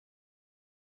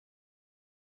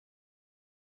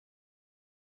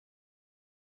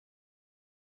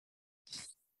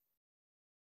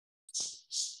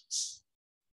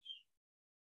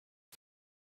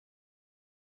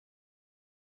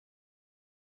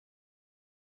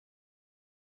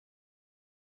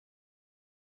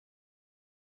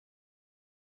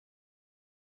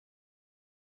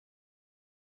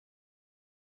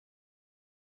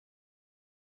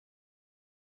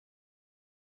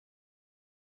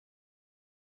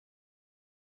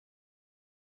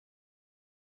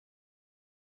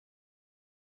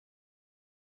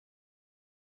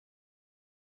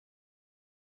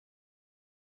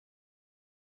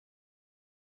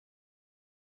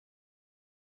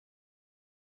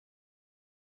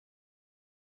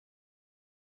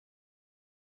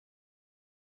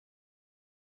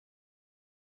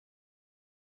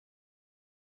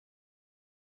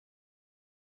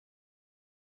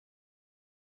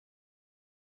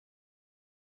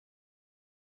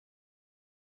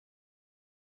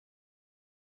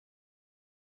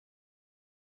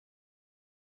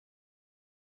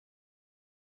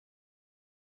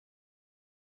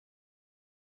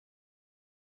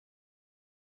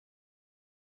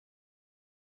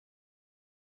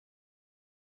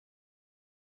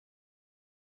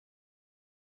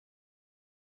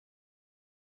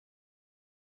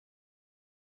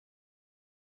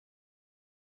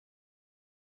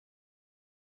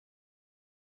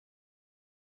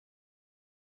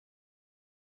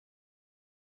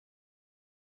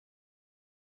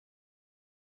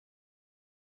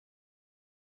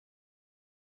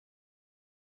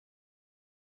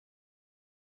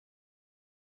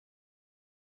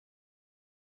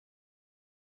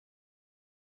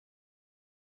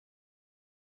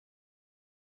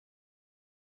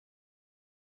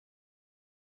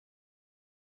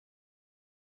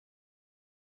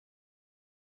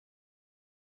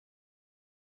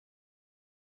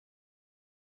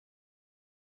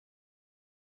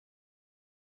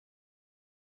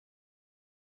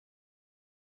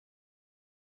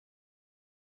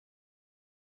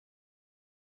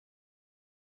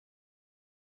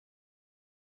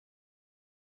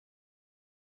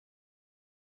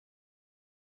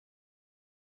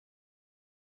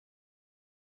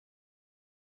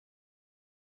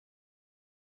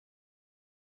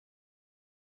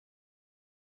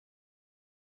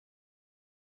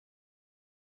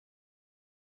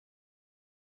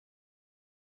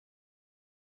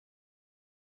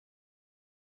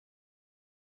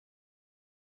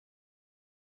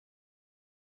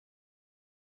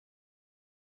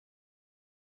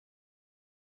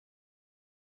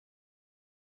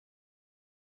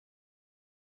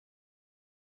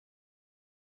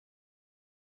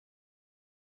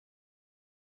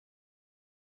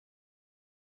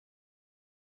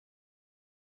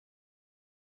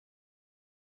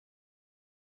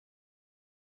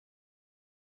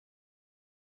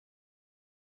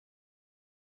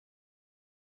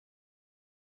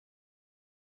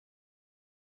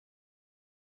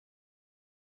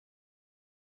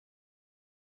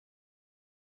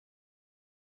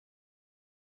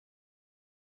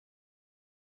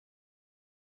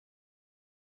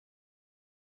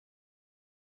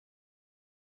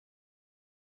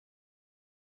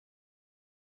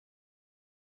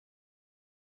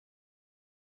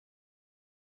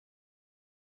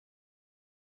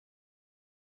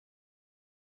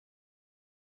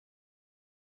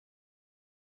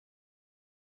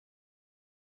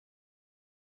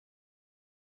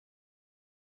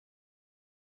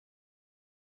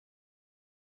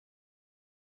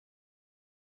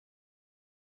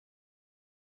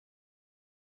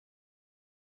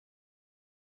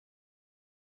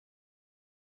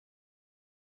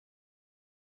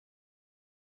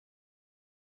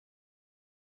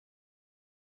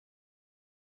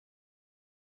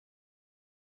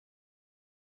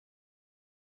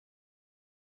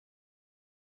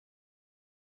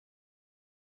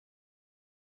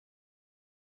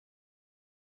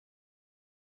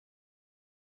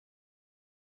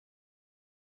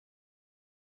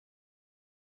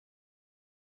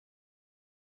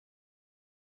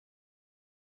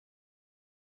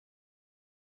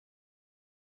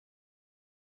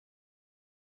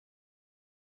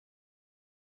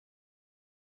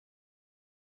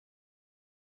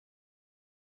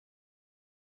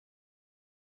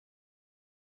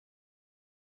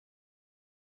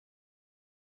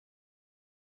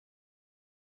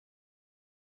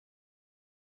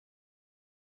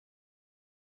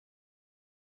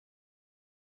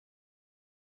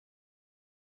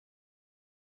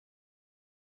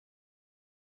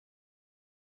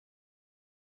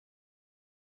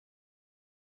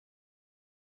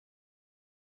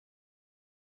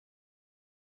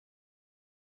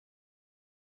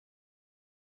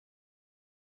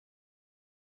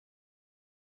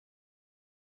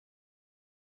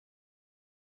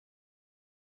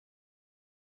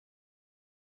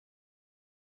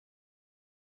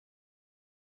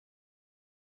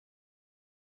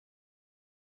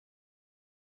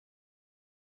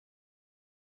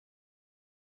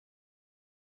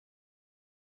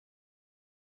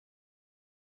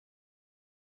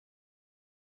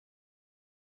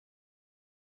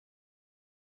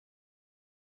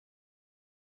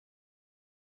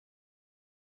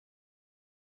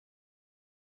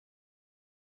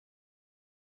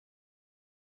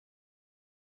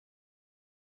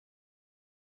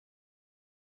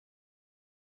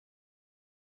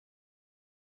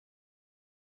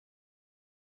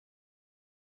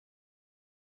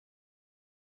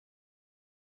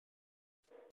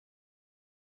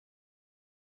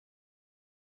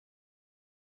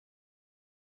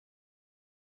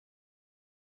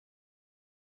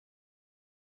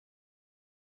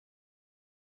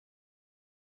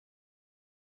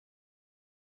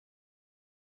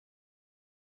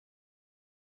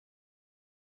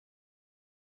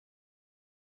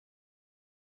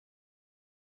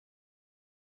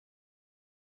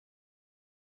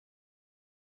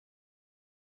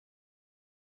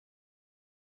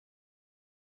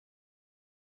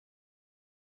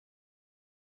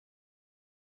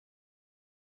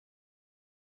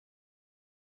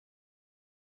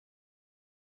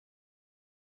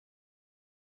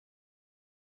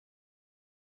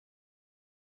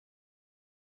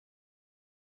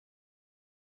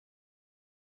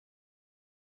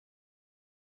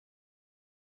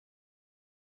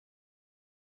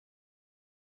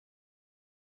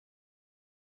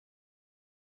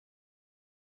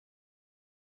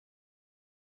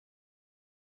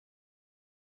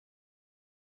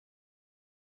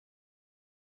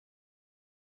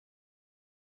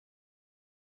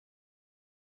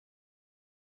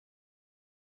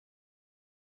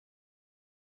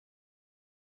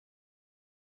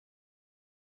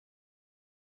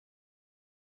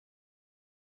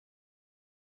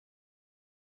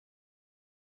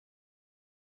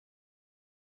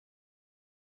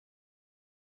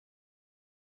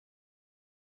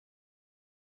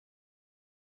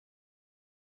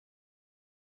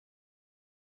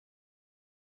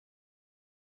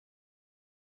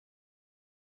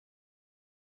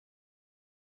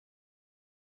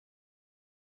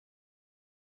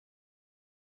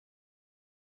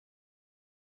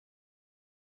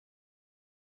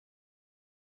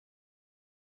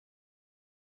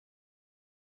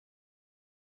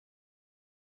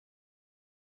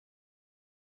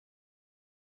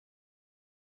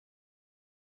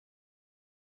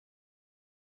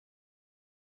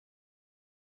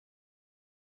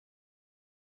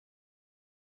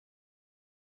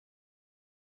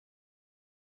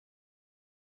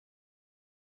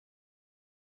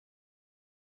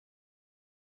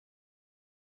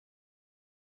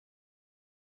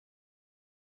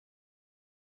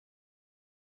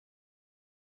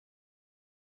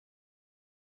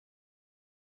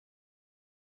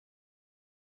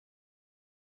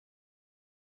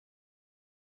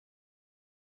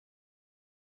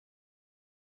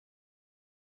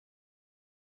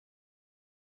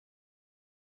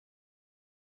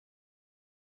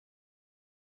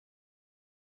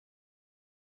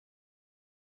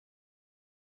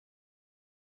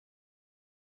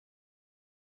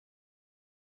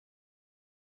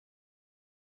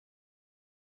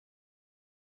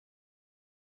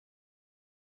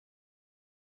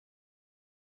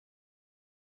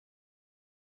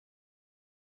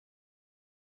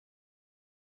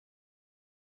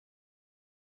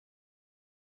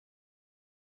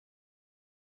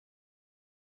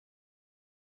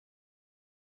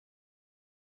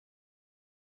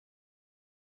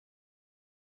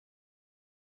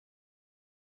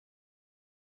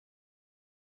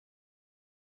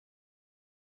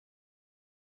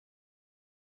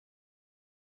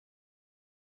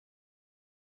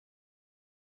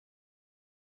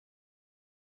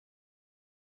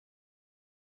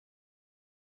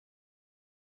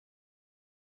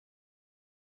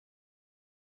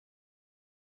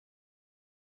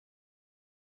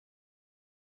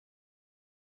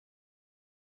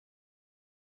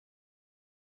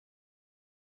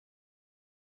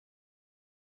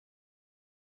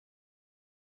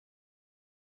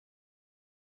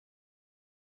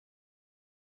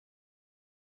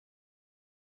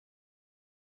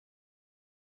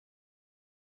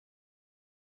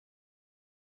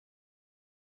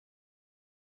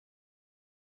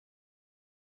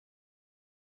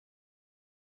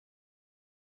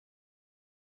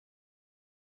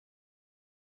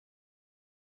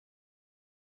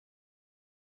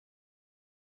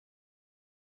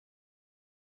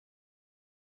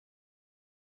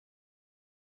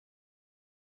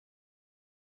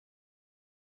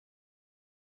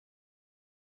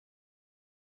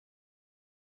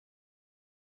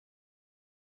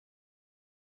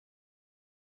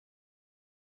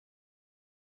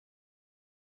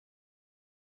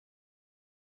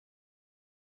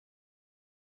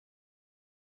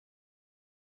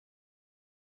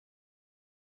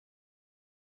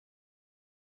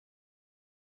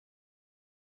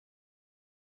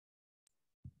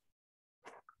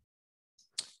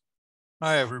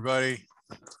Hi, everybody.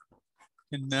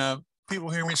 Can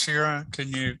people hear me, Sierra?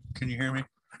 Can you hear me?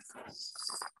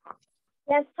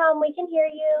 Yes, Tom, we can hear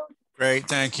you. Great,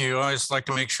 thank you. I always like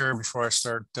to make sure before I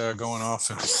start going off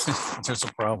if there's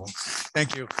a problem.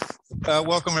 Thank you.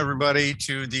 Welcome, everybody,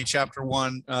 to the Chapter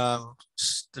 1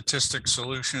 Statistics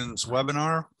Solutions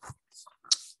webinar.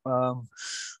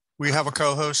 We have a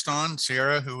co-host on,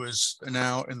 Sierra, who is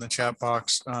now in the chat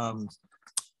box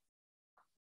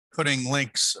putting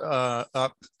links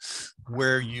up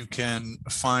where you can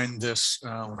find this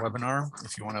webinar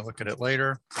if you want to look at it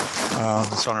later.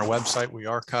 It's on our website. We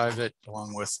archive it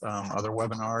along with other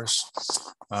webinars.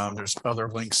 There's other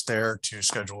links there to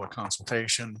schedule a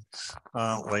consultation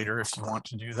later if you want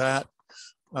to do that.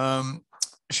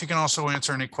 She can also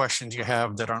answer any questions you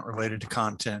have that aren't related to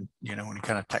content, any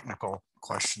kind of technical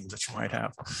questions that you might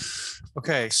have.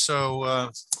 Okay, so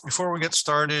before we get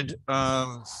started,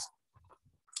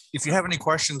 if you have any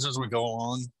questions as we go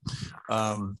along,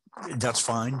 that's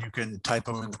fine. You can type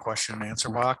them in the question and answer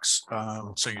box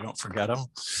so you don't forget them.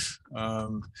 I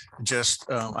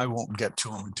won't get to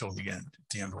them until the end. At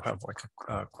the end, we'll have like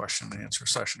a question and answer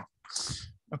session.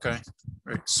 Okay,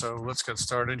 great. So let's get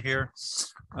started here.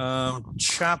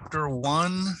 Chapter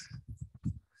 1.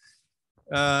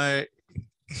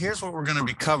 Here's what we're going to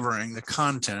be covering, the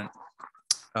content.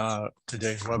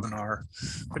 Today's webinar,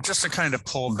 but just to kind of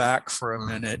pull back for a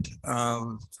minute,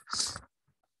 the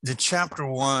Chapter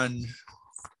 1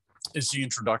 is the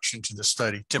introduction to the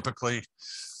study. Typically,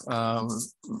 what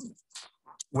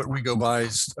we go by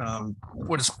is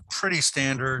what is pretty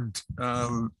standard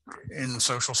in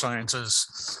social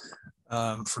sciences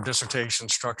for dissertation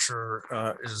structure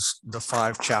is the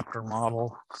 5-chapter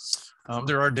model.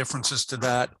 There are differences to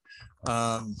that.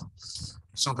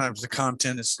 Sometimes the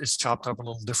content is chopped up a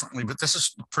little differently, but this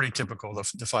is pretty typical, the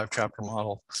 5-chapter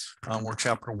model, where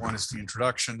Chapter 1 is the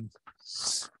introduction,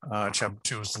 Chapter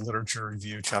 2 is the literature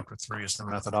review, Chapter 3 is the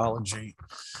methodology,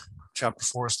 Chapter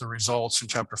 4 is the results, and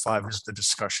Chapter 5 is the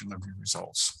discussion of your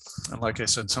results. And like I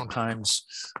said, sometimes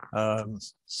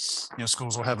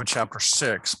schools will have a Chapter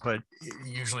 6, but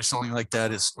usually something like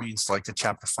that means like the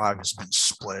Chapter 5 has been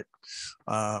split.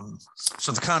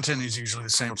 So the content is usually the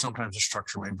same. Sometimes the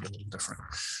structure may be a little different.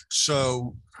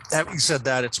 So having said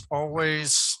that, it's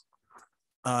always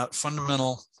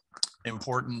fundamental,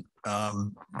 important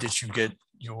that you get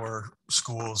your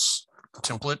school's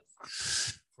template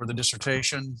for the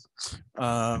dissertation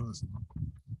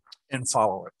and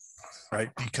follow it, right?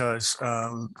 Because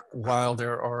while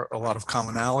there are a lot of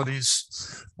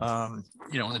commonalities, in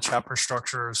the chapter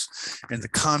structures and the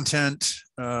content,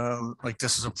 like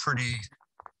this is a pretty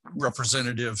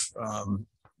representative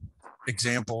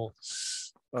example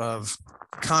of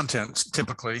content,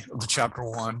 typically of the Chapter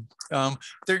 1.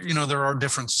 There are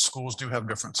differences. Schools do have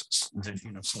differences.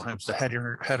 Sometimes the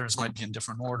headers might be in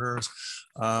different orders.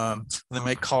 They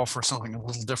might call for something a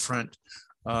little different.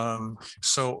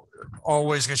 So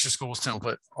always get your school's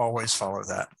template. Always follow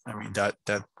that. I mean,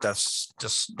 that's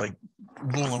just like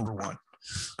rule number 1.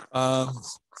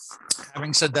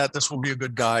 Having said that, this will be a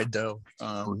good guide, though,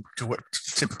 to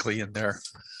what's typically in there.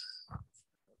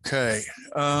 Okay,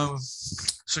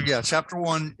 so yeah, Chapter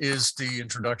 1 is the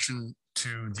introduction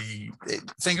to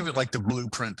think of it like the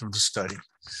blueprint of the study,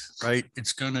 right?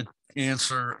 It's going to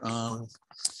answer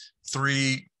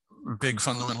 3 big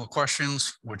fundamental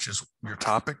questions, which is your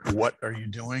topic, what are you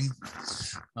doing,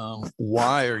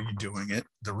 why are you doing it,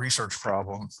 the research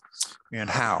problem, and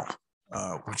how,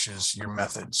 which is your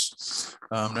methods.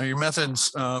 Now your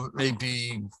methods may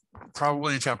be,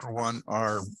 probably in Chapter 1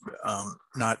 are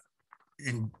not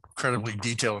incredibly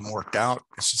detailed and worked out.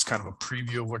 It's just kind of a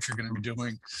preview of what you're going to be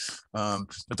doing.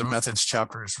 But the methods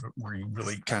chapter is where you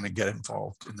really kind of get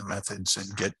involved in the methods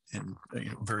and get in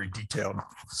very detailed.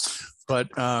 But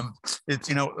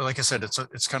like I said,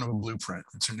 it's kind of a blueprint.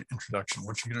 It's an introduction,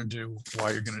 what you're going to do,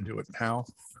 why you're going to do it, and how.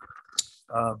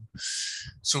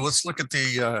 So let's look at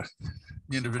the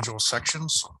individual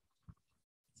sections.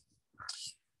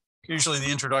 Usually the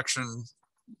introduction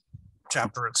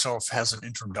chapter itself has an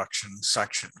introduction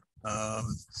section.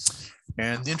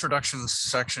 And the introduction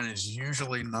section is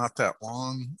usually not that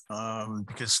long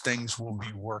because things will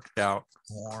be worked out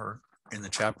more in the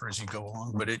chapter as you go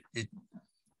along, but it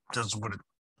does what it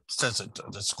says it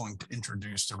does. It's going to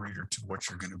introduce the reader to what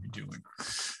you're going to be doing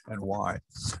and why.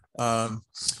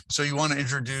 So you want to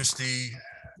introduce the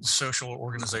social or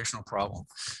organizational problem,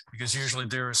 because usually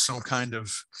there is some kind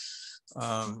of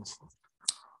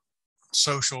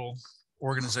social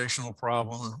organizational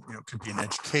problem, it could be in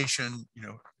education,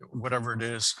 whatever it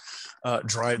is, that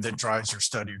drives your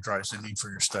study, drives the need for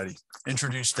your study.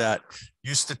 Introduce that.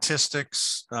 Use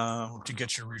statistics to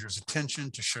get your reader's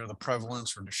attention, to show the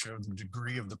prevalence or to show the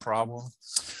degree of the problem.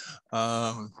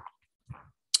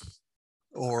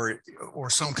 Or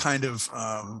some kind of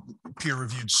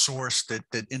peer-reviewed source that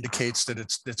indicates that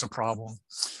it's a problem,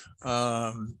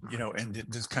 and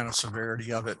the kind of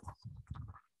severity of it.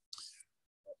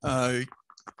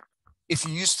 If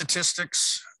you use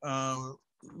statistics,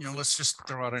 let's just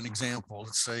throw out an example.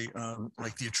 Let's say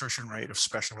like the attrition rate of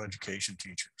special education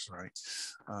teachers, right?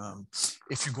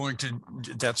 If you're going to,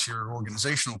 that's your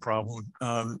organizational problem,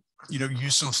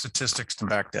 use some statistics to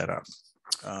back that up,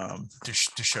 to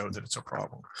show that it's a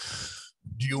problem.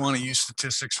 Do you want to use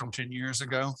statistics from 10 years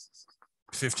ago,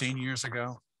 15 years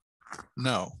ago?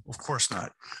 No, of course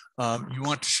not. You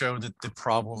want to show that the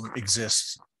problem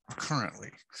exists currently,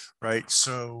 right?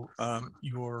 So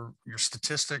your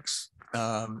statistics,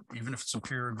 even if it's a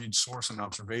peer-reviewed source and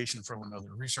observation from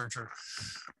another researcher,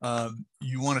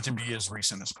 you want it to be as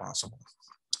recent as possible,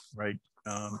 right?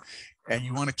 And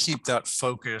you want to keep that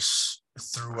focus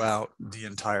throughout the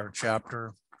entire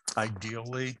chapter,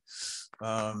 ideally,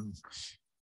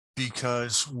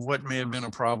 because what may have been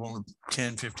a problem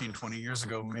 10, 15, 20 years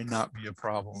ago may not be a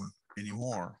problem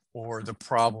anymore, or the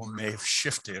problem may have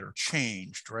shifted or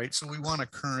changed, right? So we want a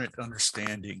current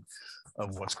understanding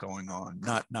of what's going on,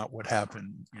 not what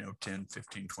happened, 10,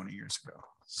 15, 20 years ago.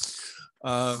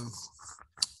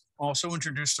 Also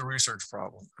introduce the research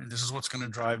problem, and this is what's going to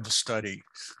drive the study.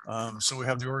 So we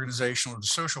have the organizational or the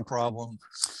social problem,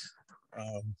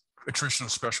 attrition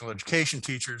of special education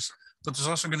teachers, but there's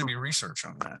also going to be research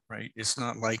on that, right? It's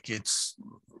not like it's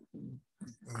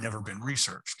never been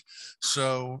researched.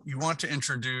 So you want to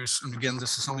introduce, and again,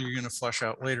 this is something you're going to flesh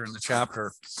out later in the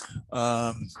chapter,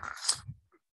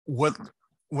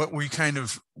 what we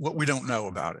don't know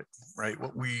about it, right?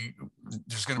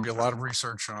 There's going to be a lot of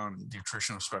research on the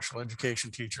attrition of special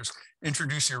education teachers.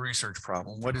 Introduce your research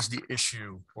problem. What is the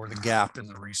issue or the gap in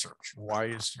the research? Why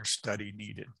is your study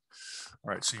needed? All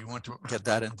right, so you want to get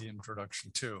that in the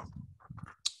introduction too.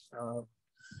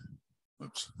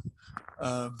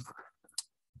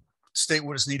 State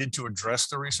what is needed to address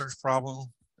the research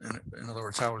problem. In other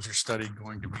words, how is your study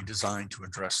going to be designed to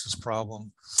address this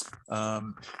problem?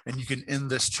 And you can end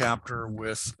this chapter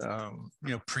with,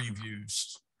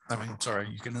 previews.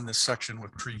 You can end this section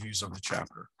with previews of the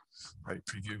chapter, right?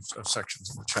 Previews of sections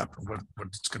of the chapter, what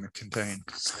it's going to contain.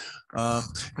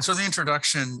 And so the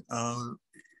introduction,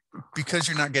 because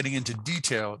you're not getting into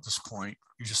detail at this point,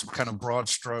 you just kind of broad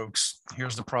strokes.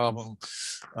 Here's the problem.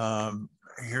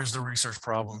 Here's the research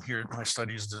problem. Here, my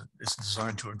study is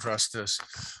designed to address this.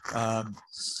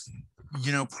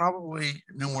 Probably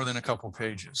no more than a couple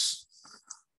pages.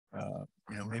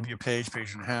 Maybe a page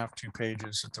and a half, 2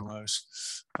 pages at the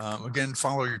most. Again,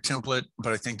 follow your template,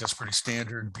 but I think that's pretty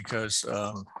standard because,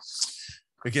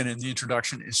 again, in the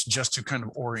introduction, it's just to kind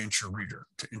of orient your reader,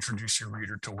 to introduce your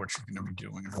reader to what you're going to be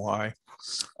doing and why.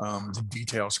 The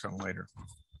details come later.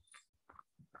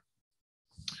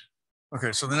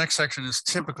 Okay, so the next section is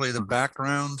typically the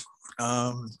background.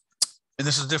 And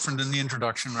this is different than the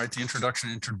introduction, right? The introduction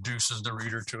introduces the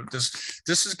reader to it.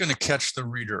 This is going to catch the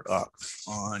reader up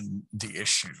on the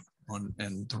issue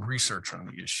and the research on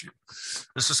the issue.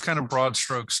 This is kind of broad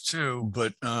strokes too,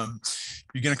 but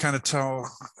you're going to kind of tell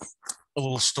a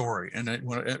little story. And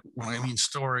when I mean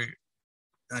story,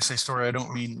 and I say story, I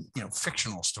don't mean,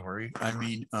 fictional story. I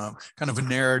mean kind of a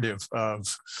narrative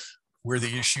of where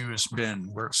the issue has been,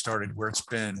 where it started, where it's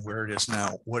been, where it is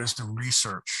now. What is the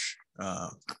research?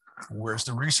 Where's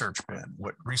the research been?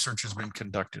 What research has been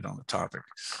conducted on the topic?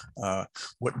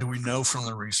 What do we know from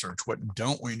the research? What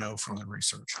don't we know from the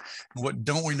research? And what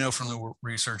don't we know from the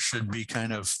research should be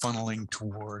kind of funneling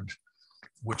toward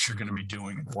what you're going to be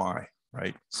doing and why,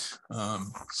 right?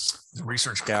 The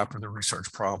research gap or the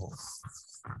research problem.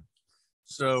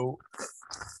 So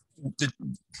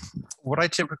what I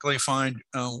typically find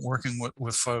working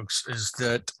with folks is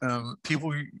that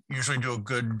people usually do a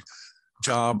good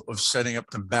job of setting up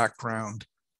the background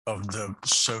of the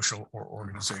social or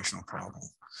organizational problem,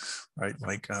 right?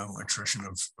 Like attrition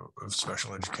of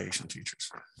special education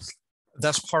teachers.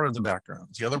 That's part of the background.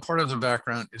 The other part of the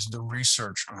background is the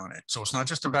research on it. So it's not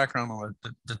just a background on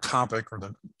the topic or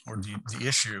the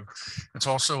issue. It's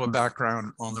also a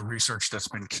background on the research that's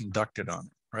been conducted on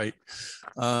it, right?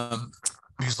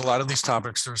 because a lot of these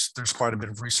topics, there's quite a bit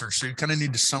of research. So you kind of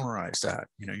need to summarize that.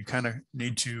 You kind of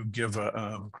need to give a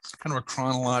kind of a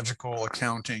chronological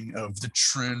accounting of the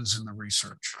trends in the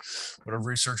research. What are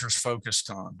researchers focused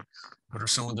on? What are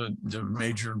some of the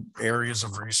major areas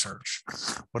of research?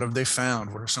 What have they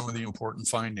found? What are some of the important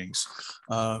findings?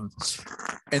 And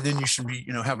then you should be,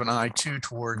 have an eye too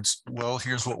towards, well,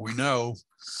 here's what we know,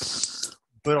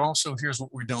 but also here's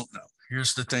what we don't know.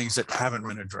 Here's the things that haven't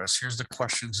been addressed. Here's the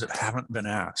questions that haven't been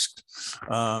asked.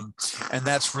 And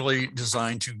that's really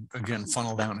designed to, again,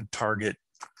 funnel down and target,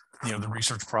 the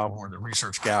research problem or the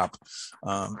research gap,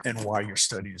 and why your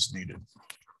study is needed.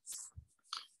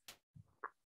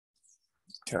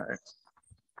 Okay.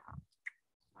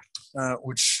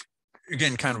 Which,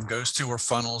 again, kind of goes to or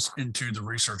funnels into the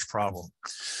research problem.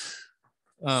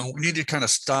 We need to kind of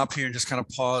stop here and just kind of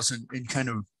pause and kind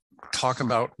of talk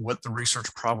about what the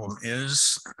research problem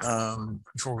is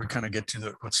before we kind of get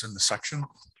to what's in the section.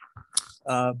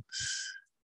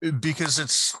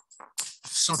 Because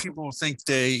some people think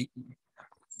they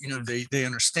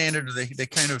understand it, or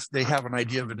they have an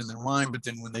idea of it in their mind, but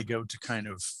then when they go to kind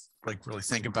of like really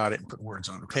think about it and put words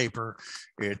on paper,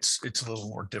 it's a little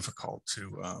more difficult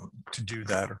to do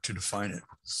that or to define it.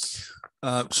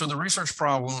 So the research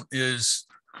problem it's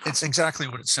exactly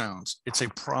what it sounds. It's a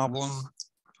problem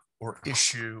or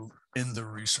issue in the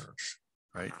research,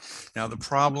 right? Now, the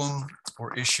problem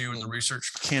or issue in the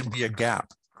research can be a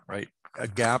gap, right? A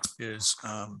gap is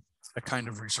a kind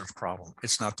of research problem.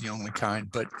 It's not the only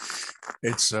kind, but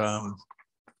it's a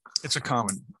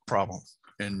common problem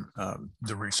in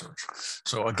the research.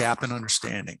 So a gap in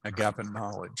understanding, a gap in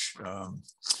knowledge.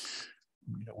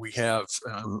 We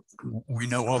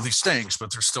know all these things,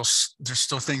 but there's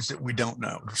still things that we don't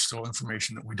know. There's still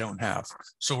information that we don't have.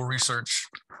 So research,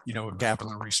 a gap in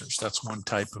the research, that's one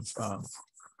type of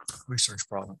research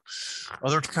problem.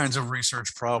 Other kinds of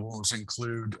research problems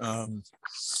include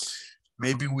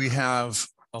maybe we have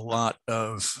a lot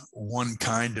of one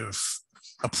kind of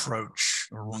approach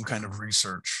or one kind of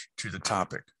research to the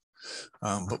topic,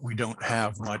 but we don't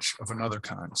have much of another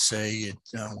kind. Say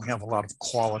we have a lot of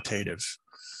qualitative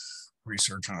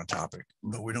research on a topic,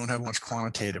 but we don't have much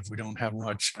quantitative. We don't have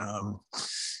much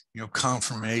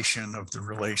confirmation of the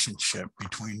relationship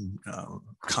between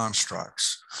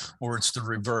constructs, or it's the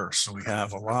reverse. So we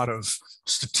have a lot of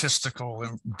statistical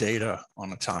data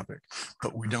on a topic,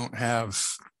 but we don't have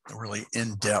really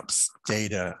in-depth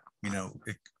data,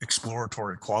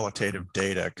 exploratory qualitative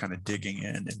data, kind of digging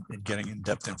in and getting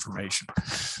in-depth information.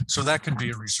 So that could be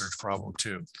a research problem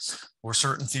too, where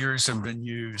certain theories have been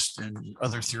used and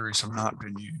other theories have not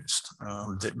been used,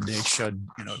 that they shed,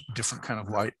 different kind of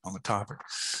light on the topic.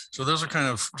 So those are kind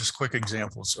of just quick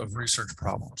examples of research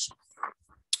problems.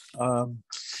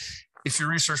 If your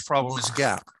research problem is a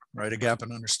gap, right, a gap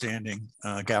in understanding,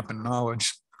 a gap in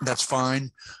knowledge, that's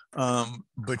fine,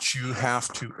 but you have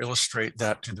to illustrate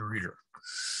that to the reader.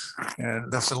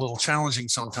 And that's a little challenging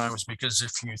sometimes, because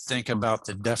if you think about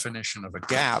the definition of a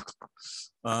gap,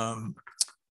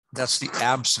 that's the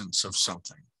absence of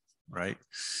something, right,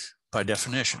 by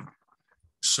definition.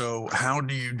 So how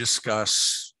do you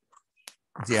discuss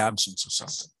the absence of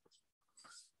something?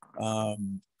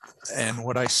 And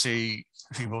what I see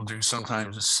people do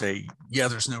sometimes is say, yeah,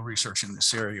 there's no research in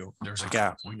this area. There's a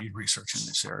gap. We need research in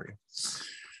this area.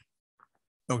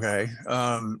 Okay.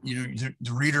 The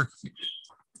reader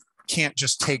can't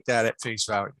just take that at face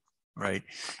value, right?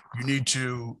 You need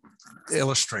to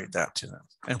illustrate that to them.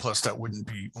 And plus, that wouldn't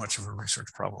be much of a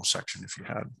research problem section if you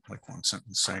had like one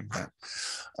sentence saying that.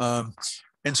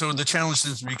 And so the challenge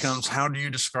then becomes, how do you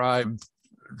describe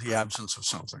the absence of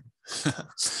something?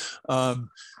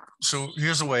 So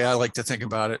here's the way I like to think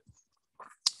about it.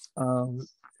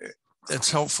 It's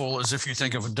helpful as if you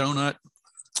think of a donut.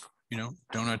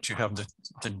 Donut, you have the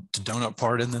donut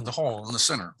part and then the hole in the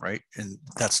center, right? And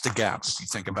that's the gap, if you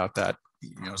think about that,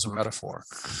 as a metaphor.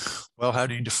 Well, how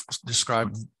do you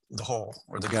describe the hole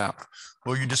or the gap?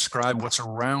 Well, you describe what's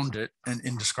around it, and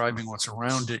in describing what's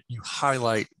around it, you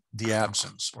highlight the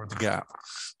absence or the gap.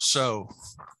 So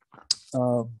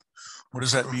what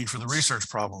does that mean for the research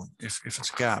problem? If it's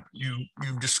a gap, you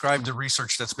describe the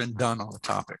research that's been done on the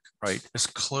topic, right? As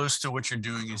close to what you're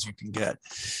doing as you can get.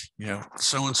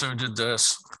 So-and-so did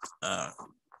this,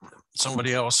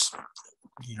 somebody else,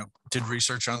 did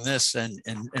research on this and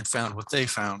found what they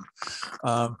found.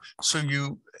 So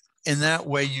in that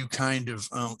way, you kind of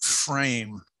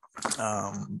frame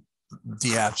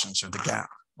the absence or the gap,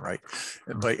 right?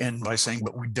 By saying,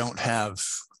 but we don't have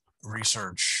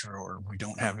research, or we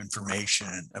don't have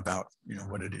information about,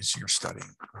 what it is you're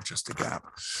studying, or just a gap.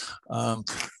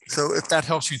 So if that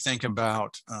helps you think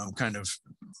about kind of,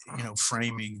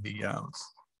 framing the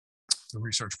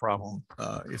research problem,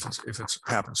 if it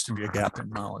happens to be a gap in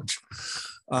knowledge.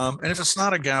 And if it's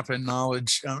not a gap in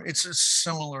knowledge, it's a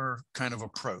similar kind of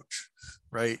approach,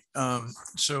 right?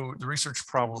 So the research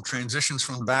problem transitions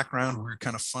from the background, we're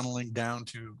kind of funneling down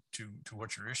to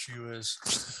what your issue is.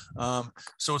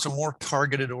 So it's a more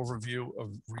targeted overview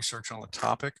of research on the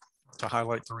topic to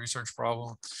highlight the research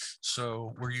problem.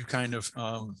 So where you kind of,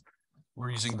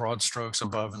 we're using broad strokes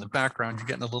above in the background, you're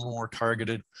getting a little more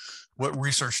targeted. What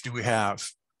research do we have?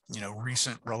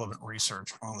 Recent relevant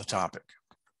research on the topic.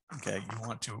 Okay, you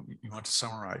want to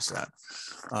summarize that.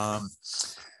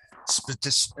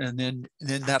 And then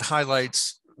that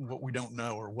highlights what we don't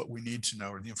know, or what we need to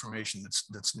know, or the information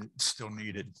that's still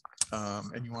needed.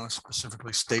 And you want to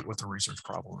specifically state what the research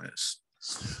problem is.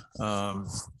 And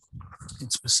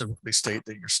specifically state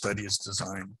that your study is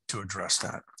designed to address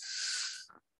that.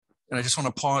 And I just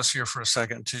want to pause here for a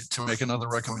second to make another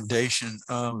recommendation.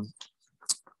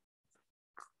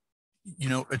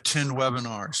 Attend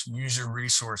webinars, use your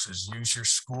resources, use your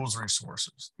school's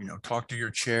resources, talk to your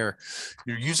chair.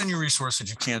 You're using your resources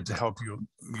you can to help you,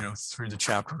 through the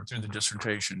chapter, through the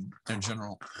dissertation in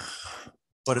general.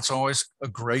 But it's always a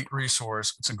great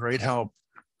resource. It's a great help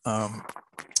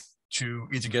to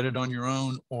either get it on your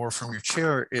own or from your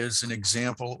chair is an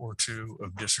example or two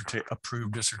of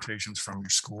approved dissertations from your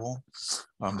school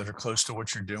that are close to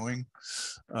what you're doing.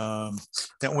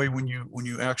 That way, when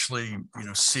you actually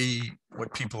see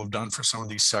what people have done for some of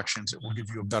these sections, it will give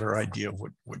you a better idea of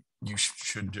what you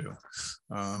should do.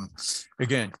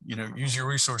 Again, use your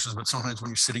resources, but sometimes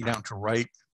when you're sitting down to write,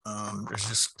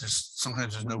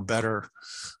 sometimes there's no better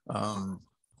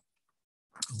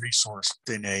resource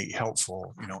than a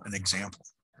helpful, an example.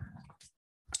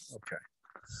 Okay.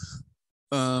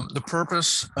 The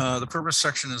purpose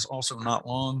section is also not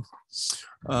long.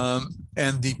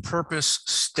 And the purpose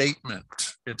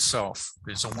statement itself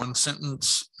is a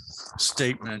one-sentence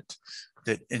statement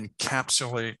that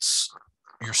encapsulates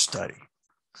your study.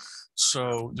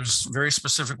 So there's very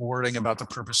specific wording about the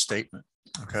purpose statement,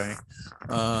 okay?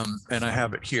 And I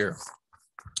have it here.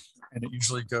 And it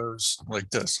usually goes like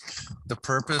this. The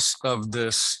purpose of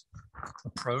this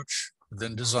approach,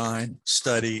 then design,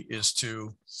 study is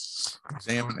to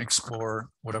examine, explore,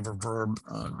 whatever verb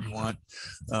you want,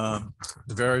 the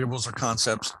variables or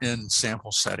concepts in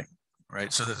sample setting,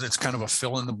 right? So that it's kind of a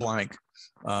fill in the blank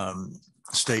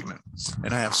statement.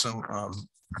 And I have some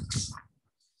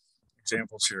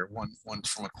examples here. One's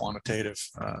from a quantitative,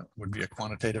 would be a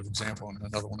quantitative example, and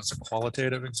another one is a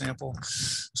qualitative example.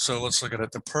 So let's look at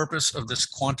it. The purpose of this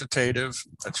quantitative,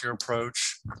 that's your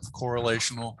approach,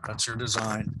 correlational, that's your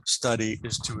design, study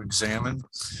is to examine.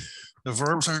 The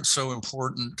verbs aren't so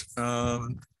important,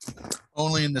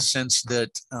 only in the sense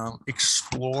that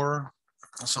explore,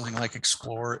 something like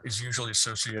explore is usually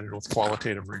associated with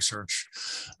qualitative research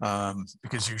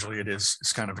because usually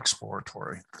it's kind of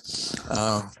exploratory.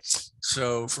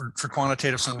 So for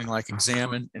quantitative, something like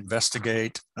examine,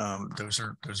 investigate, those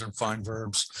are fine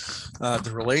verbs.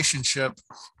 The relationship,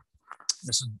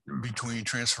 this is between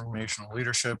transformational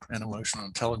leadership and emotional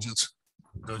intelligence.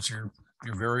 Those are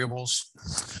your variables.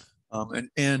 And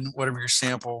in whatever your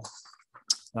sample,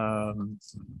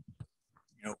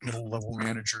 middle level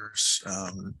managers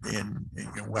in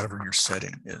whatever your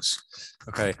setting is.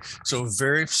 Okay, so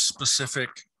very specific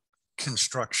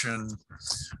construction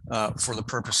for the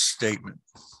purpose statement.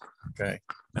 Okay,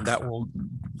 and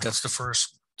that's the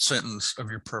first sentence of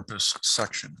your purpose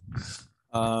section.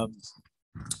 The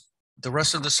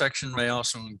rest of the section may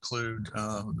also include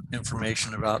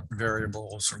information about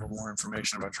variables or more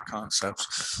information about your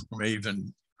concepts, or may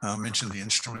even mention the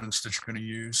instruments that you're going to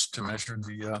use to measure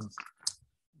the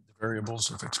variables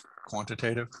if it's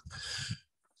quantitative.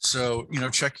 So,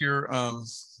 check your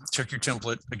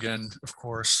template again, of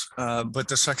course, but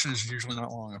the section is usually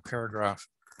not long, a paragraph.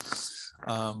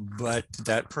 But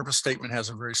that purpose statement has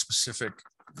a very specific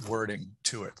wording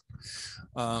to it.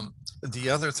 The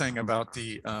other thing about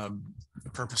the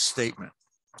purpose statement,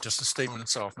 just the statement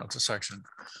itself, not the section,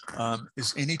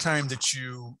 is anytime that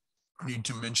you need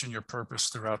to mention your purpose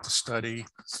throughout the study,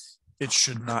 it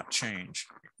should not change.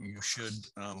 You should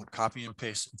copy and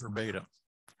paste verbatim.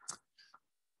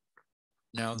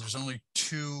 Now, there's only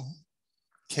two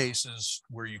cases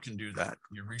where you can do that: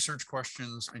 your research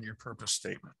questions and your purpose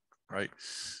statement, right?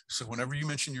 So whenever you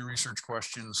mention your research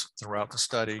questions throughout the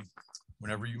study,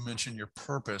 whenever you mention your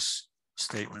purpose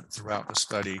statement throughout the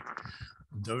study,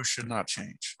 those should not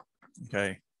change,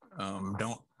 okay?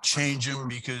 change them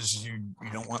because you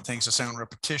don't want things to sound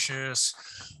repetitious.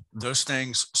 Those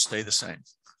things stay the same.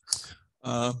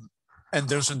 And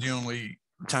those are the only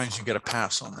times you get a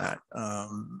pass on that.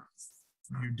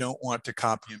 You don't want to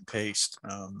copy and paste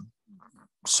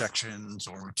sections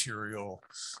or material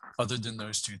other than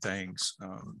those two things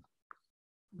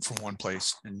from one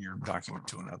place in your document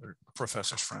to another.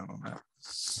 Professors frown on that.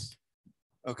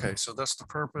 Okay, so that's the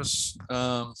purpose.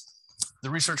 The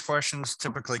research questions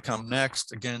typically come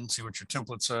next. Again, see what your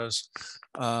template says.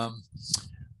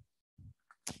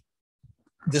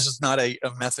 This is not a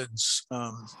methods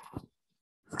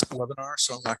webinar,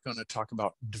 so I'm not going to talk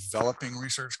about developing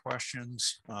research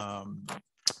questions.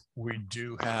 We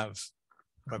do have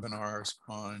webinars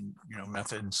on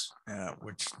methods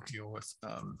which deal with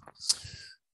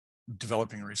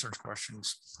developing research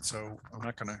questions, so I'm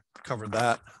not going to cover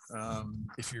that.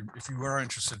 If you are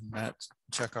interested in that,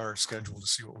 check our schedule to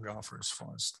see what we offer as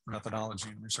far as methodology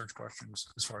and research questions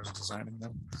as far as designing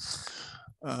them.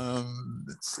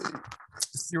 Let's see.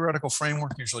 The theoretical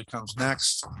framework usually comes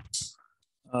next.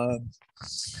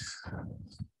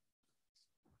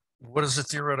 What is a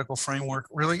theoretical framework?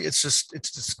 Really, it's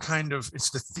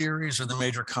the theories or the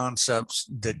major concepts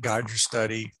that guide your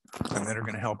study and that are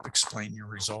going to help explain your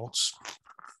results.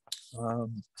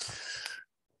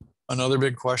 Another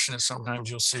big question is sometimes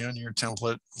you'll see on your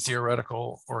template,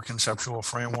 theoretical or conceptual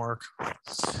framework.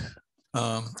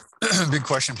 Big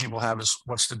question people have is,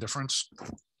 what's the difference?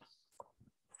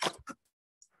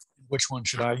 Which one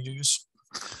should I use?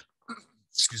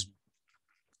 Excuse me.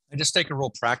 I just take a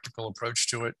real practical approach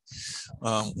to it,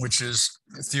 which is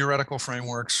theoretical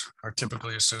frameworks are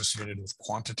typically associated with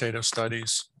quantitative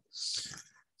studies.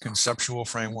 Conceptual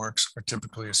frameworks are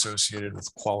typically associated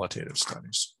with qualitative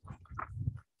studies.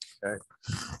 Okay.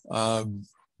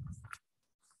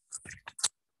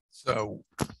 So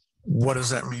what does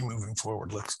that mean moving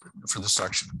forward for this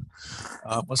section?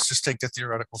 Let's just take the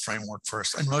theoretical framework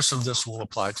first. And most of this will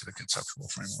apply to the conceptual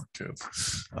framework too.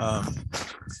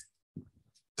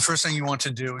 The first thing you want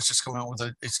to do is just come out with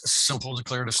a simple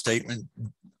declarative statement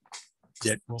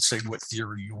that will say what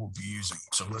theory you will be using.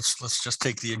 So let's just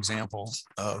take the example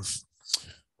of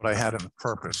what I had in the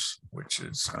purpose, which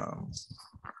is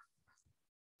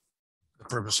the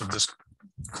purpose of this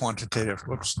quantitative,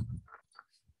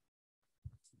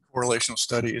 correlational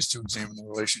study is to examine the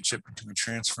relationship between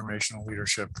transformational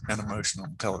leadership and emotional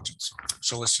intelligence.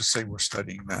 So let's just say we're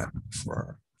studying that for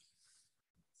our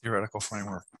theoretical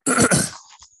framework.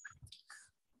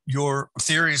 Your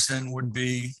theories then would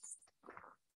be,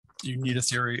 you need a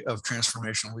theory of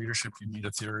transformational leadership, you need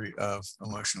a theory of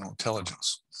emotional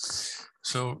intelligence.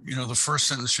 So, the first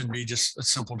sentence should be just a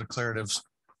simple declarative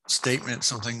statement,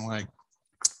 something like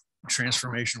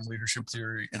transformational leadership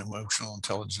theory and emotional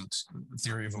intelligence,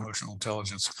 theory of emotional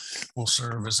intelligence will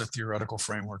serve as a theoretical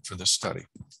framework for this study.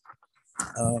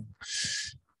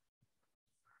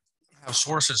 Have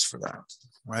sources for that,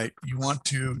 right? You want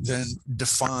to then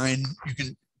define, you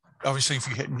can, obviously if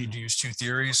you need to use two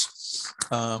theories,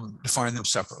 define them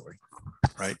separately,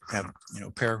 right? Have,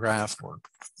 paragraph or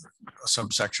a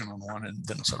subsection on one and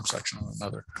then a subsection on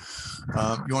another.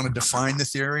 You want to define the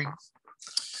theory,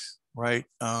 right?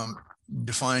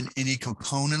 Define any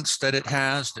components that it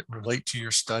has that relate to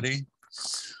your study.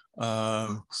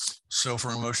 So for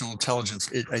emotional intelligence,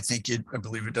 I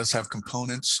believe it does have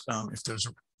components. If those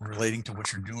are relating to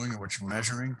what you're doing or what you're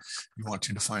measuring, you want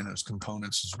to define those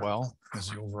components as well as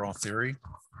the overall theory.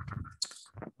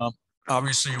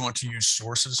 Obviously, you want to use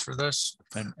sources for this,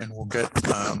 and we'll get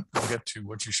to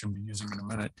what you should be using in a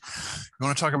minute. You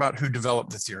want to talk about who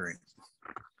developed the theory,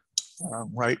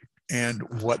 right, and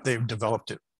what they've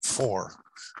developed it for.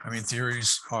 I mean,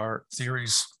 theories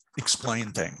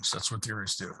explain things. That's what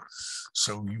theories do.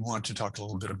 So you want to talk a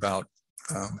little bit about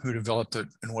who developed it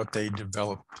and what they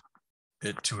developed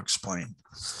it to explain.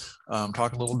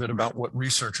 Talk a little bit about what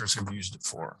researchers have used it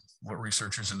for, what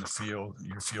researchers in the field,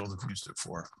 your field, have used it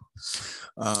for.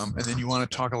 And then you want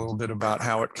to talk a little bit about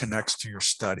how it connects to your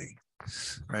study,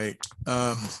 right?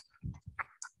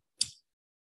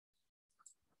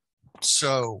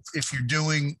 So if you're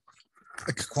doing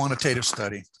a quantitative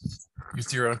study, your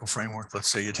theoretical framework, let's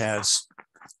say it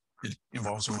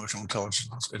involves emotional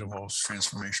intelligence, it involves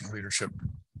transformational leadership,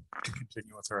 to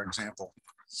continue with our example.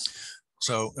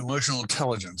 So emotional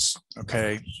intelligence,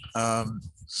 okay.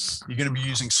 You're going to be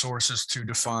using sources to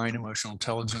define emotional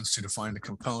intelligence, to define the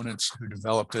components, who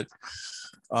developed it.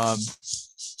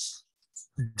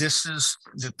 This is,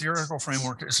 the theoretical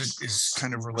framework is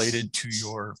kind of related to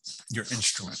your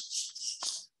instrument,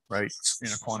 right,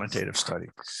 in a quantitative study.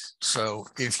 So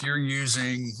if you're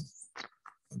using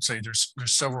let's say there's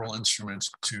several instruments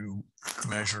to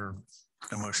measure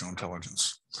emotional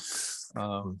intelligence.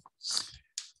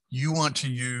 You want to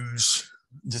use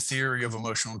the theory of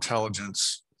emotional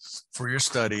intelligence for your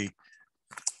study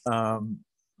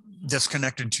that's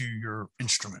connected to your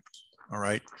instrument, all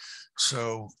right?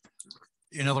 So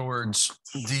in other words,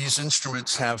 these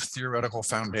instruments have theoretical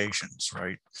foundations,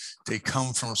 right? They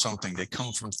come from something, they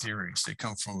come from theories, they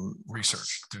come from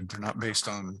research. They're not based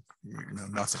on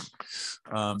nothing.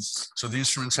 So the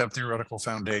instruments have theoretical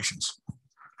foundations.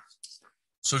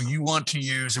 So you want to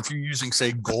use, if you're using,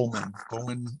 say, Goleman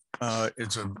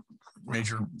is a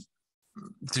major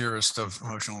theorist of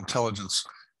emotional intelligence.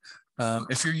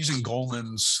 If you're using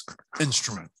Goleman's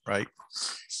instrument, right,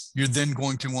 you're then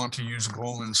going to want to use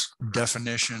Goleman's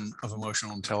definition of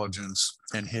emotional intelligence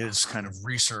and his kind of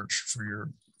research for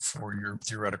your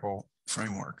theoretical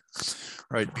framework,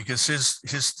 right? Because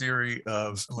his theory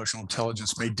of emotional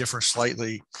intelligence may differ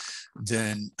slightly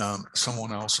than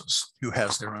someone else's who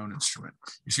has their own instrument.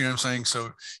 You see what I'm saying?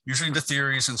 So usually the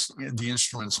theories and the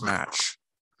instruments match.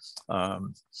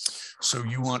 So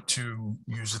you want to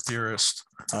use a theorist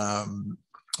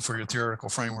for your theoretical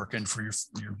framework and for your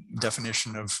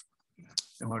definition of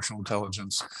emotional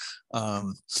intelligence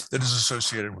that is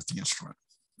associated with the instrument.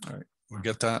 All right, we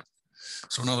get that?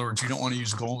 So in other words, you don't want to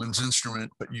use Goleman's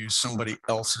instrument, but use somebody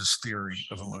else's theory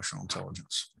of emotional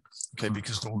intelligence. Okay,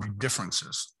 because there will be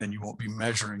differences and you won't be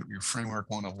measuring, your framework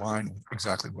won't align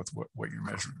exactly with what you're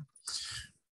measuring.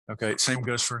 Okay, same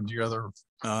goes for the other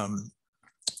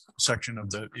section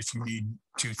of if you need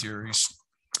two theories,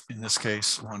 in this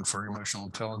case, one for emotional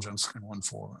intelligence and one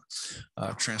for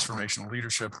transformational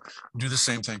leadership, do the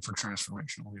same thing for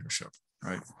transformational leadership,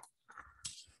 right?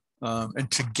 And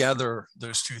together,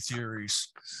 those two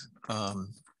theories,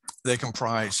 they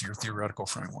comprise your theoretical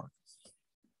framework,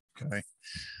 okay?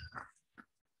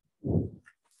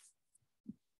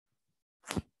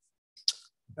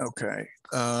 Okay.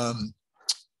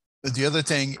 The other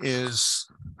thing is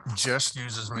just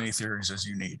use as many theories as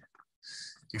you need.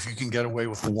 If you can get away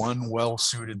with one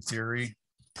well-suited theory,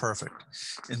 perfect.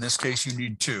 In this case, you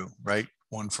need two, right?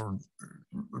 One for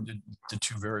the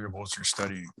two variables you're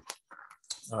studying,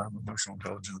 emotional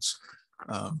intelligence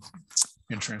and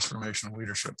transformational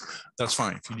leadership. That's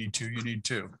fine. If you need two, you need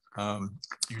two.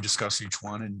 You discuss each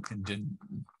one and then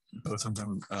both of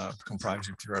them comprise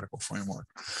your theoretical framework.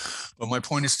 But my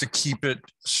point is to keep it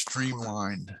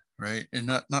streamlined, right? And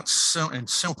not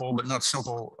simple, but not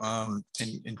simple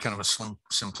in kind of a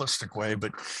simplistic way,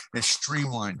 but in a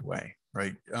streamlined way,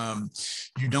 right?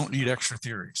 You don't need extra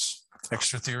theories.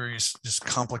 Extra theories just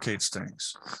complicates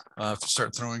things. If you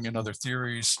start throwing in other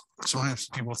theories, sometimes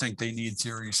people think they need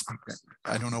theories.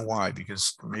 I don't know why,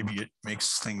 because maybe it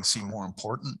makes things seem more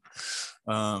important.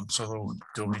 So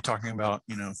they'll be talking about,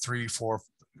 3, 4,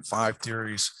 5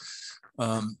 theories.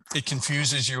 It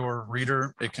confuses your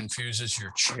reader. It confuses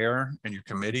your chair and your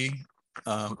committee.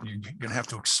 You're going to have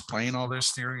to explain all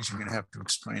those theories. You're going to have to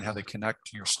explain how they connect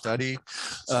to your study.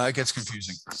 It gets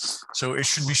confusing. So it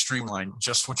should be streamlined,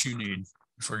 just what you need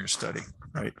for your study,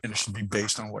 right? And it should be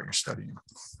based on what you're studying.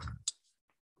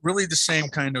 Really the same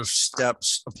kind of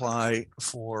steps apply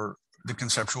for the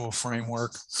conceptual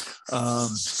framework.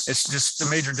 It's just the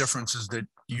major difference is that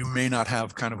you may not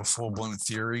have kind of a full-blown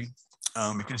theory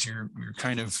because you're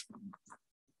kind of,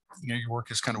 your work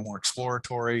is kind of more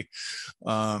exploratory.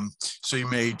 So you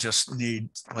may just need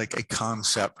like a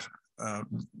concept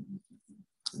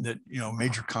that,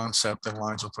 major concept that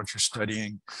aligns with what you're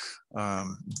studying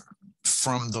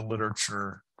from the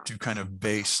literature to kind of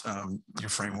base your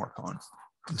framework on,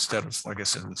 instead of, like I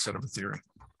said, instead of a theory.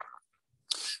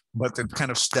 But the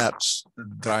kind of steps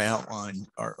that I outlined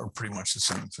are pretty much the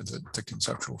same for the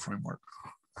conceptual framework.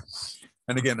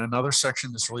 And again, another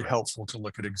section that's really helpful to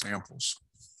look at examples.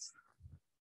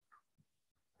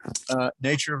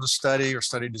 Nature of the study or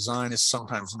study design is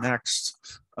sometimes next.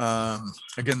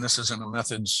 Again, this isn't a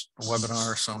methods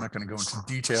webinar, so I'm not going to go into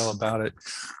detail about it.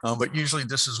 But usually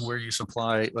this is where you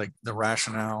supply like the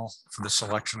rationale for the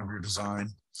selection of your design.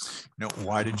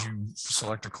 Why did you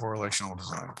select a correlational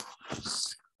design?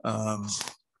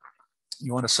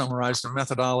 You want to summarize the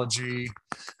methodology.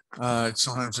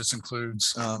 Sometimes this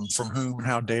includes from whom and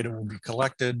how data will be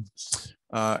collected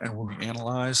and will be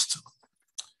analyzed.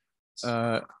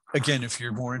 Again, if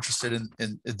you're more interested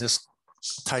in this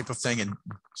type of thing and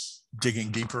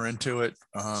digging deeper into it,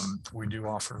 we do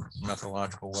offer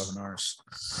methodological webinars.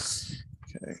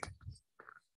 Okay.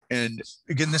 And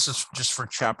again, this is just for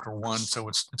chapter 1, so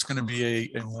it's going to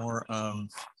be a more,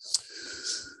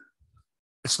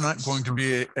 it's not going to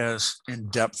be as in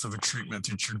depth of a treatment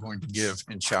that you're going to give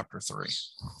in chapter 3.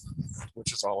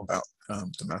 which is all about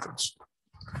the methods.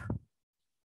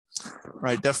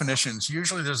 Right, definitions.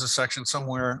 Usually there's a section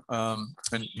somewhere,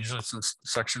 and usually it's in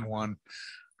section 1,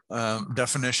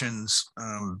 definitions,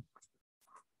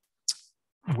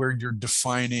 where you're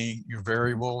defining your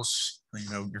variables,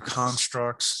 your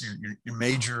constructs, your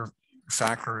major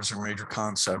factors or major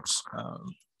concepts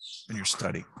in your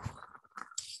study.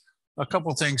 A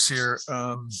couple things here.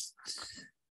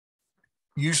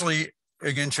 Usually,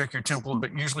 again, check your template,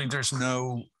 but usually there's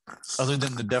no, other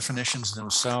than the definitions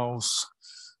themselves,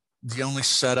 the only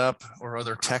setup or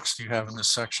other text you have in this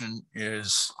section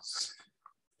is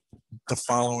the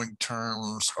following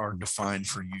terms are defined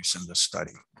for use in this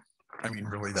study. I mean,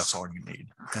 really, that's all you need.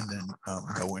 And then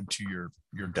go into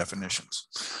your definitions.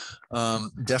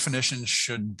 Definitions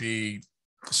should be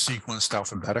sequenced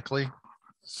alphabetically.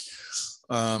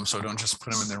 So don't just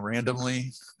put them in there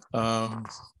randomly.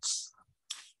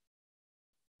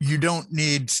 You don't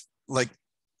need like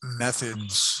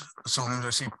methods. Sometimes I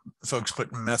see folks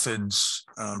put methods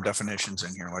definitions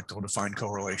in here, like they'll define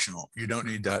correlational. You don't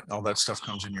need that. All that stuff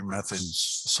comes in your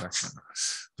methods section.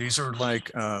 These are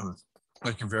like your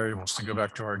variables. To go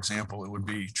back to our example, it would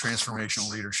be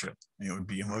transformational leadership. It would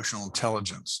be emotional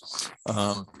intelligence.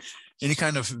 Any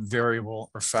kind of variable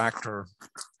or factor,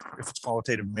 if it's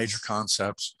qualitative, major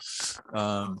concepts,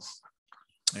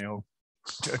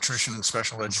 attrition in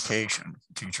special education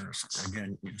teachers,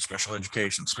 again, special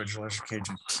education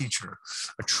teacher,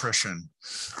 attrition.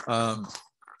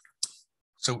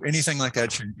 So anything like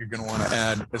that, you're going to want to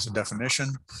add as a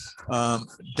definition.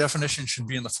 Definition should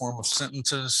be in the form of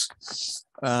sentences.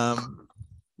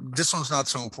 This one's not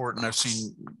so important. I've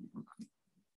seen,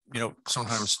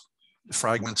 sometimes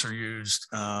fragments are used.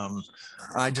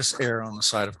 I just err on the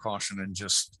side of caution and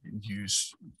just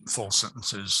use full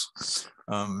sentences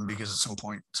because at some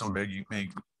point somebody may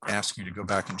ask you to go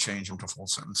back and change them to full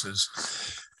sentences.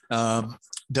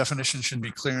 Definitions should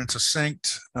be clear and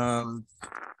succinct.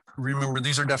 Remember,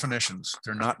 these are definitions.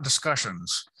 They're not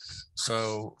discussions.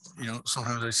 So,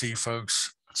 sometimes I see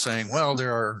folks saying, well,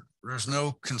 there's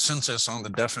no consensus on the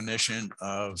definition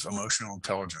of emotional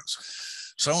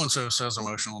intelligence. So-and-so says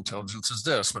emotional intelligence is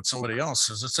this, but somebody else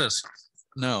says it's this.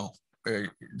 No,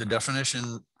 the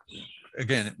definition,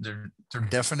 again, they're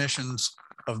definitions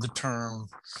of the term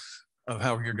of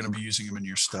how you're going to be using them in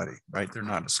your study, right? They're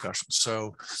not discussions.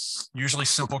 So usually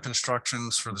simple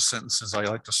constructions for the sentences, I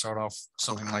like to start off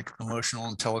something like emotional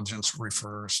intelligence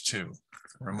refers to,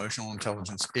 or emotional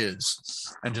intelligence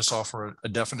is, and just offer a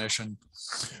definition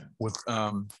with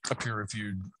a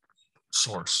peer-reviewed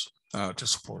source to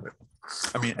support it.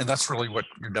 I mean, and that's really what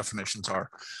your definitions are.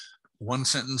 One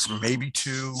sentence, maybe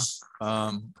two,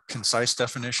 concise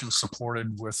definitions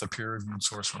supported with a peer-reviewed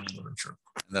source from the literature.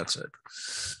 And that's it.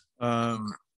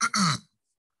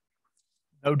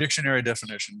 No dictionary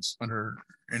definitions under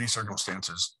any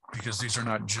circumstances, because these are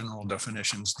not general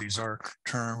definitions. These are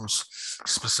terms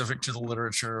specific to the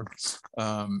literature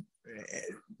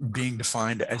being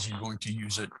defined as you're going to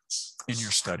use it in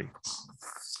your study.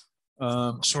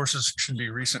 Sources should be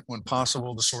recent when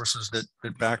possible, the sources that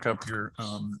back up your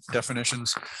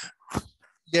definitions.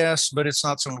 Yes, but it's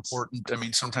not so important. I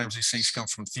mean, sometimes these things come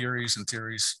from theories, and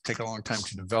theories take a long time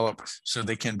to develop, so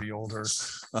they can be older.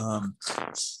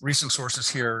 Recent sources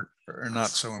here are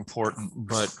not so important,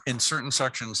 but in certain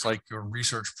sections, like your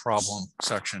research problem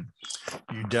section,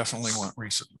 you definitely want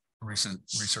recent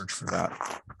research for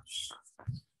that.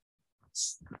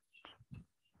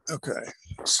 Okay,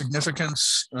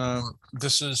 significance.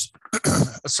 This is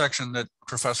a section that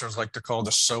professors like to call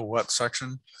the so what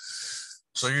section.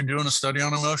 So you're doing a study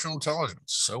on emotional intelligence.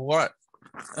 So what?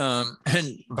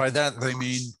 And by that, they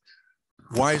mean,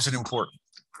 why is it important?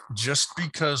 Just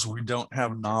because we don't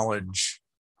have knowledge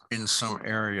in some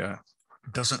area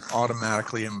doesn't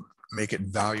automatically make it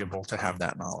valuable to have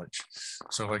that knowledge.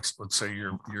 So like, let's say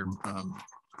your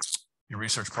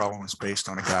research problem is based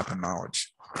on a gap in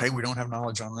knowledge. Hey, we don't have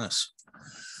knowledge on this.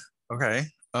 Okay.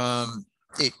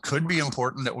 It could be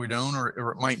important that we don't,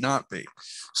 or it might not be.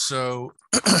 So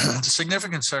the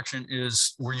significance section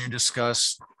is where you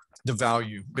discuss the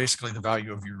value, basically the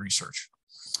value of your research.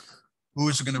 Who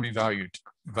is it going to be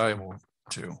valuable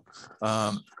to?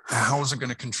 How is it going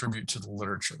to contribute to the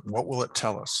literature? What will it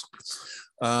tell us?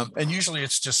 And usually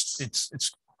it's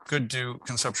good to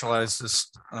conceptualize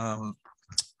this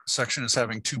section as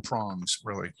having two prongs,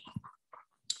 really.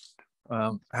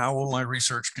 How will my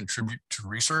research contribute to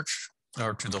research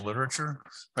or to the literature?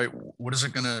 Right? What is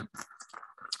it going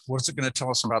to tell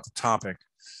us about the topic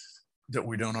that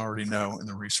we don't already know in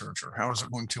the research, or how is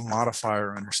it going to modify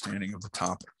our understanding of the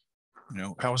topic?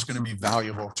 how is it going to be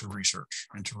valuable to research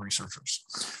and to researchers?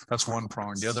 That's one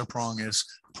prong. The other prong is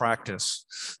practice.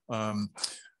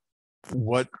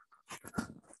 What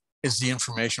is the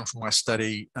information from my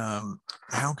study?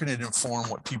 How can it inform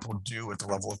what people do at the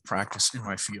level of practice in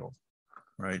my field,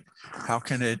 right? How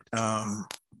can it, how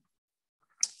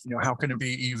can it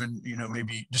be even,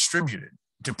 maybe distributed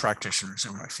to practitioners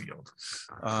in my field?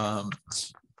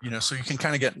 So you can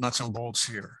kind of get nuts and bolts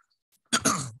here.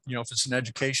 If it's an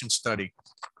education study,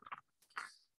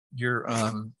 your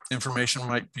information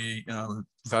might be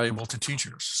valuable to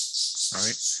teachers,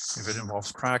 right? If it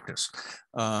involves practice.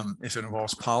 If it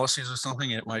involves policies or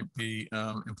something, it might be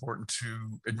important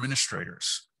to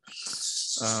administrators.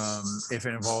 If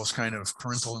it involves kind of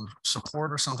parental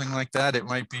support or something like that, it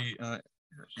might be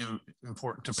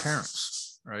important to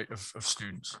parents, right, of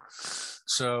students.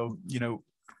 So,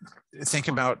 think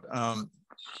about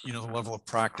the level of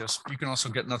practice. You can also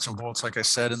get nuts and bolts, like I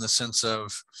said, in the sense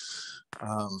of,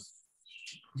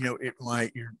 it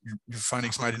might, your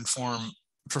findings might inform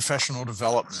professional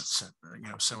development,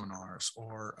 seminars,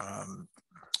 or,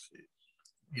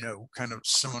 kind of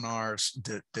seminars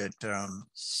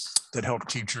that help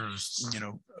teachers,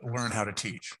 learn how to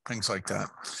teach, things like that.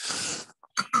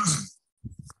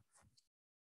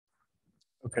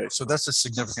 Okay, so that's a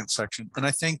significant section. And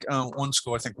I think one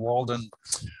school, I think Walden,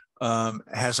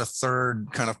 has a third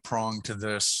kind of prong to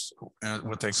this,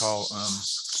 what they call a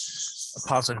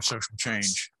positive social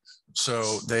change.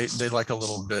 So they like a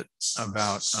little bit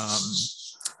about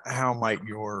how might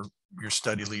your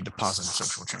study lead to positive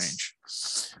social change.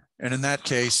 And in that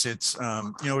case, it's,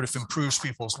 if it improves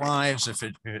people's lives, if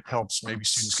it helps maybe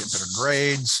students get better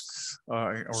grades,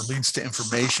 or leads to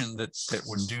information that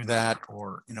would do that,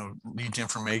 or, lead to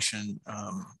information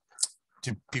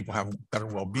to people have better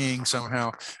well-being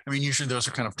somehow. I mean, usually those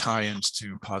are kind of tie-ins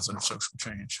to positive social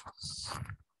change.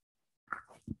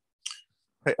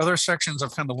 Okay, other sections,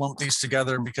 I've kind of lumped these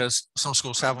together because some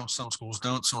schools have them, some schools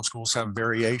don't. Some schools have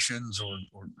variations or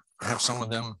have some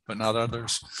of them, but not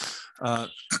others.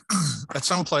 At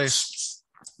some place,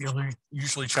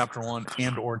 usually chapter 1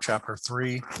 and or chapter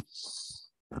 3.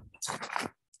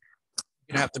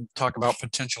 You have to talk about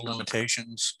potential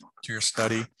limitations to your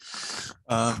study.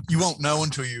 You won't know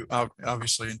until you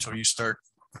start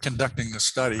conducting the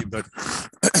study, but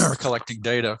or collecting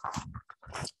data.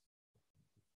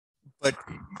 But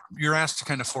you're asked to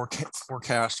kind of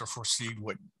forecast or foresee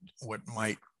what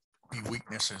might be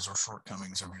weaknesses or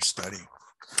shortcomings of your study.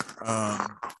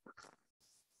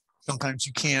 Sometimes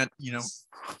you can't,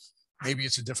 maybe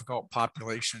it's a difficult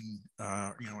population,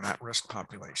 an at-risk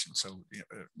population. So,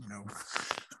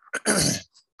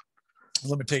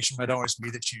 limitation might always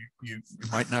be that you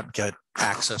might not get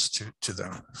access to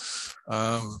them.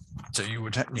 So you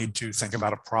would need to think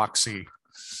about a proxy,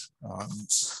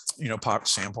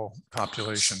 sample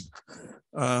population.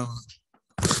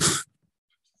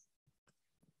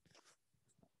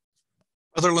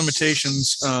 Other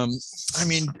limitations, I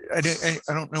mean, I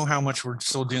don't know how much we're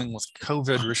still dealing with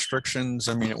COVID restrictions.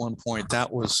 I mean, at one point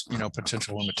that was,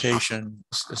 potential limitation,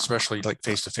 especially like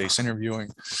face-to-face interviewing.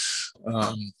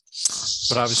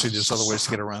 But obviously there's other ways to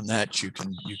get around that. You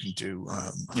can do,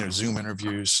 Zoom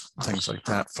interviews, things like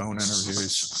that, phone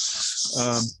interviews.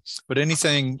 But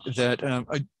anything that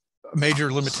a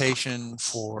major limitation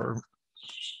for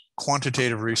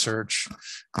quantitative research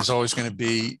is always going to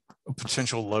be a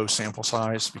potential low sample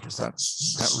size, because that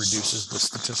reduces the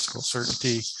statistical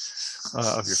certainty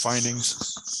of your findings.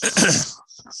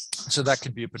 So that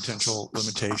could be a potential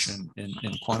limitation in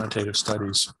quantitative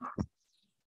studies.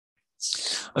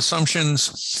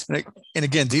 Assumptions, and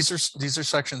again, these are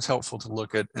sections helpful to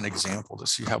look at an example to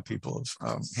see how people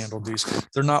have handled these.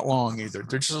 They're not long either.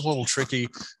 They're just a little tricky.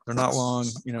 They're not long,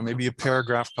 maybe a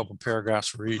paragraph, couple paragraphs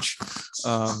for each.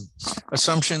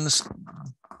 Assumptions,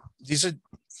 these are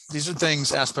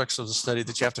things, aspects of the study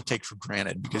that you have to take for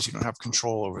granted because you don't have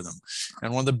control over them.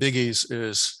 And one of the biggies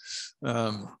is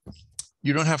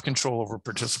you don't have control over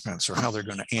participants or how they're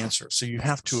going to answer. So you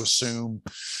have to assume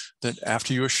that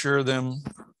after you assure them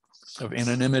of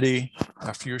anonymity,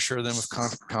 after you assure them of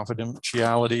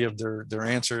confidentiality of their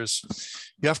answers,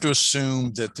 you have to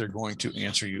assume that they're going to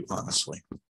answer you honestly,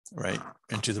 right?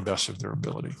 And to the best of their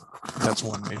ability. That's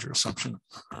one major assumption.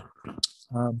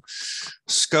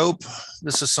 Scope,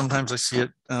 this is sometimes I see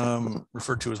it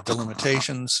referred to as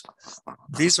delimitations.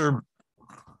 These are,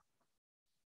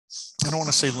 I don't want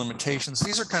to say limitations.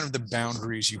 These are kind of the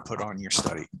boundaries you put on your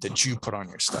study,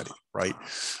 right?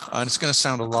 And it's going to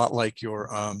sound a lot like your,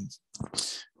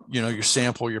 your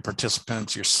sample, your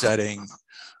participants, your setting.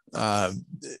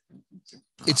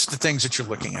 It's the things that you're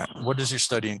looking at. What does your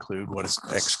study include? What does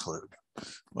it exclude,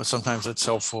 Well, sometimes it's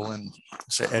helpful in,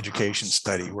 say, education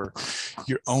study where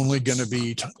you're only going to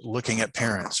be looking at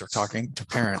parents or talking to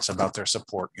parents about their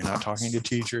support. You're not talking to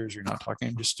teachers, you're not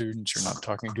talking to students, you're not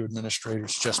talking to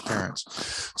administrators, just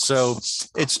parents. So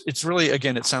it's really,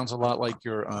 again, it sounds a lot like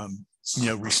you're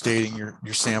restating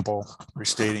your sample,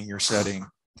 restating your setting,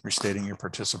 restating your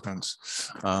participants,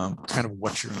 kind of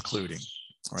what you're including,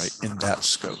 right, in that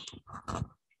scope.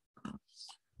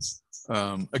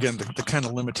 Again, the kind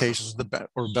of limitations,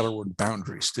 or better word,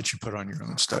 boundaries that you put on your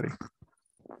own study.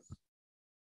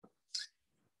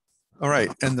 All right,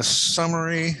 and the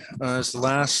summary is the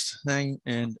last thing.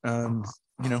 And,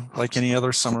 like any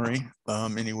other summary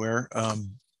anywhere,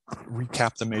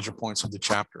 recap the major points of the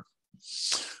chapter.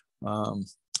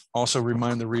 Also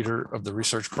remind the reader of the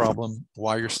research problem,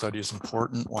 why your study is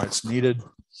important, why it's needed.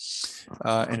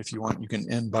 And if you want, you can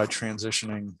end by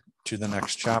transitioning to the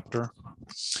next chapter.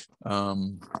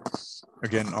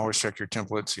 Again, always check your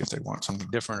template, see if they want something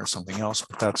different or something else,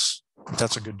 but that's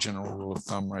a good general rule of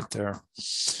thumb right there.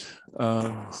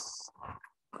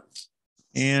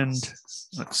 And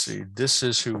let's see, this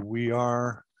is who we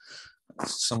are.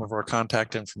 Some of our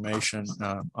contact information,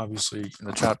 obviously in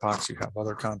the chat box, you have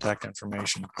other contact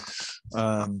information.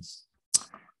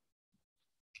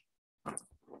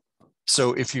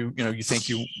 So if you think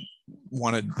you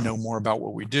want to know more about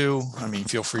what we do, I mean,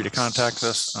 feel free to contact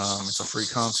us. It's a free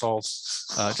consult,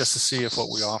 just to see if what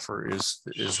we offer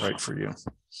is right for you.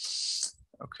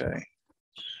 Okay.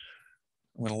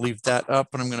 I'm going to leave that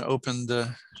up, and I'm going to open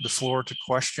the floor to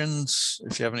questions.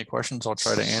 If you have any questions, I'll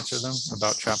try to answer them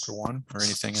about chapter 1 or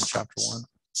anything in chapter 1.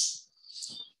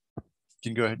 You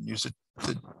can go ahead and use the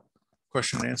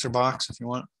question and answer box if you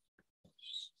want.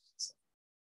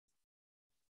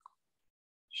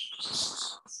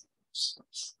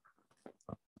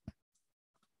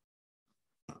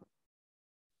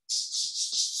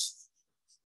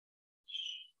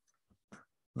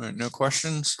 All right, no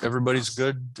questions. Everybody's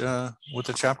good with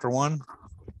the chapter 1.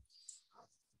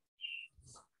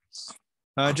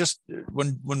 Just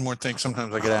one more thing.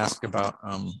 Sometimes I get asked about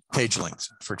page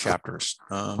lengths for chapters.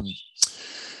 Again,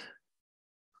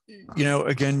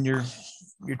 your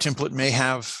template may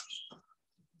have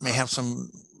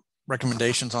some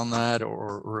recommendations on that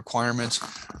or requirements.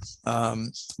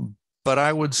 But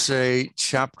I would say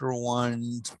chapter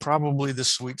 1 probably the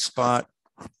sweet spot.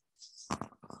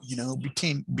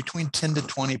 Between 10 to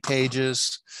 20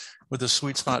 pages, with the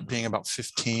sweet spot being about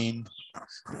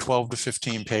 12 to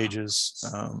 15 pages,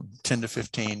 10 to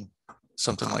 15,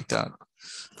 something like that.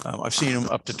 I've seen them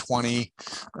up to 20.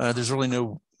 There's really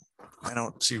I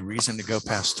don't see reason to go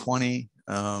past 20.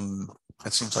 That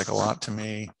seems like a lot to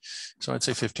me. So I'd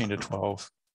say 15 to 12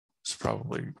 is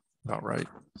probably about right.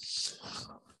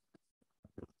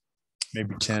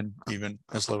 Maybe 10, even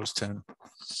as low as 10.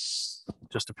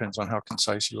 Just depends on how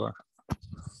concise you are.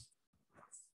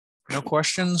 No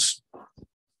questions?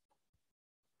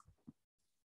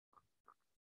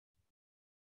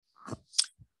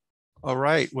 All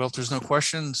right. Well, if there's no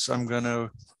questions, I'm going to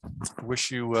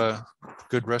wish you a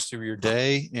good rest of your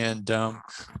day. And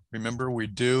remember,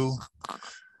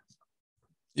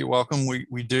 you're welcome.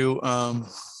 We do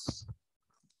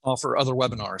offer other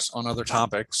webinars on other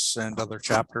topics and other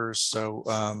chapters. So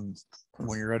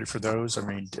when you're ready for those,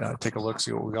 take a look,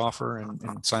 see what we offer,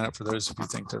 and sign up for those if you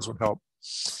think those would help.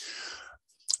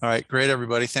 All right, great,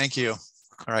 everybody. Thank you.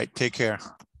 All right, take care.